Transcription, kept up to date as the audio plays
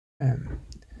3rd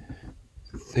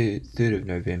of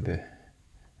November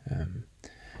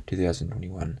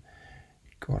 2021,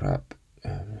 got up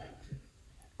 1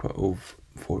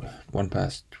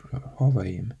 past 12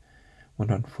 AM,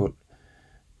 went on foot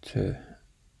to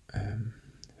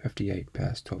 58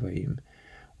 past 12 AM,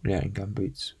 went out in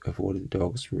gumboots, avoided the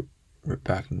dogs'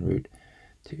 barking route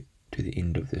to the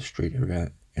end of the street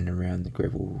around the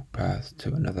gravel path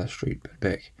to another street, but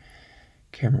back.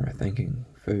 Camera thinking,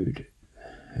 food,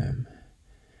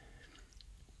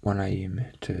 1 AM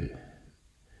to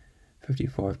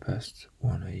 55 past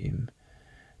 1 AM,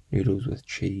 noodles with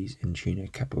cheese and tuna,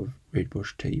 cup of red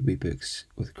bush tea, weet-bix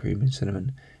with cream and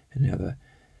cinnamon, and other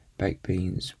baked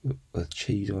beans with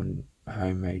cheese on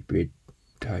homemade bread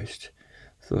toast.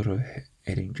 Thought of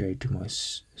adding Jade to my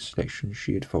selection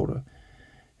shared folder.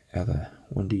 Other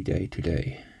windy day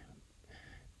today.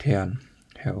 Town,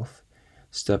 health,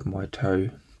 stubbed my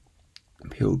toe,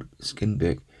 peeled skin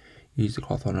back, used the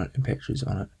cloth on it and patches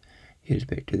on it, headed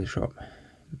back to the shop.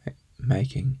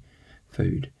 Making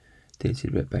food. Dad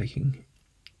said about baking.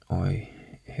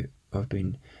 I've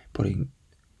been putting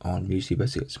on muesli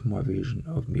biscuits, my version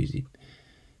of muesli,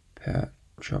 powder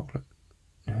chocolate,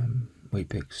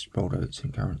 weet-bix, rolled oats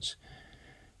and currants.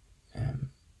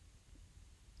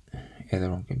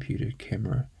 Other on computer,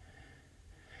 camera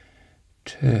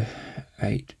to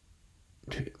 8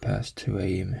 past 2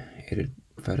 AM, added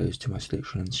photos to my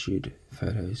selection and shared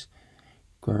photos.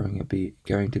 Going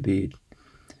to bed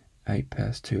 8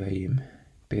 past 2 AM,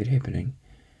 bed happening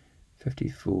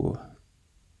 54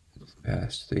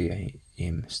 past 3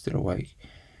 AM, still awake.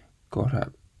 Got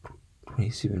up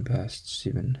 27 past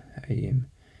 7 AM,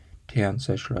 town,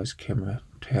 socialised, camera,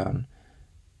 town,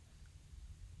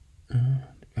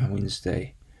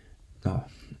 Wednesday,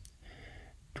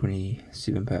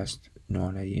 27 past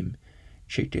 9 AM,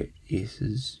 checked out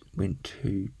S's, went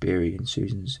to Barry and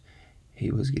Susan's.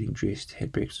 He was getting dressed,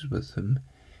 had breakfast with him.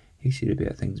 He said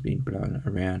about things being blown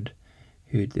around,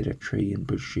 heard that a tree in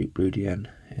Bridge Street blew down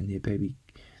and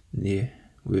there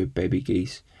were baby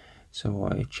geese, so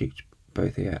I checked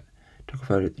both out, took a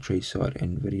photo at the tree site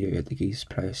and video at the geese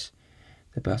place.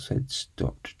 The bus had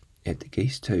stopped at the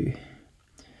geese too.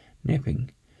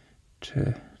 Napping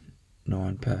to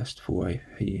 9 past 4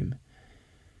 PM,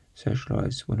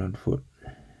 socialised, went on foot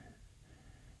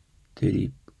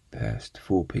 30 past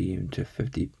 4 PM to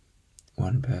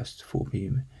 51 past 4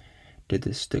 PM, did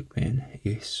the stick man,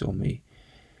 yes, saw me.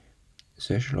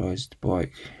 Socialised,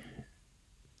 bike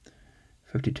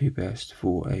 52 past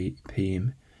 4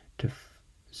 PM to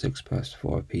 6 past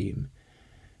 5 PM,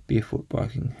 barefoot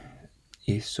biking,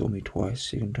 yes, saw me twice,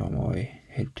 second time I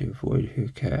had to avoid her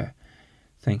car.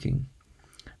 Thinking,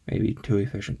 maybe too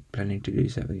efficient, planning to do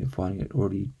something and finding I've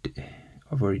already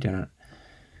done it.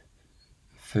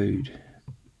 Food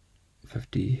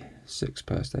 56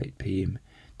 past 8 PM,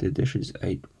 did dishes,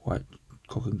 ate white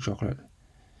cooking chocolate.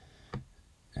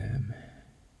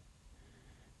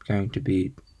 Going to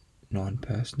bed 9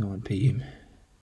 past 9 PM.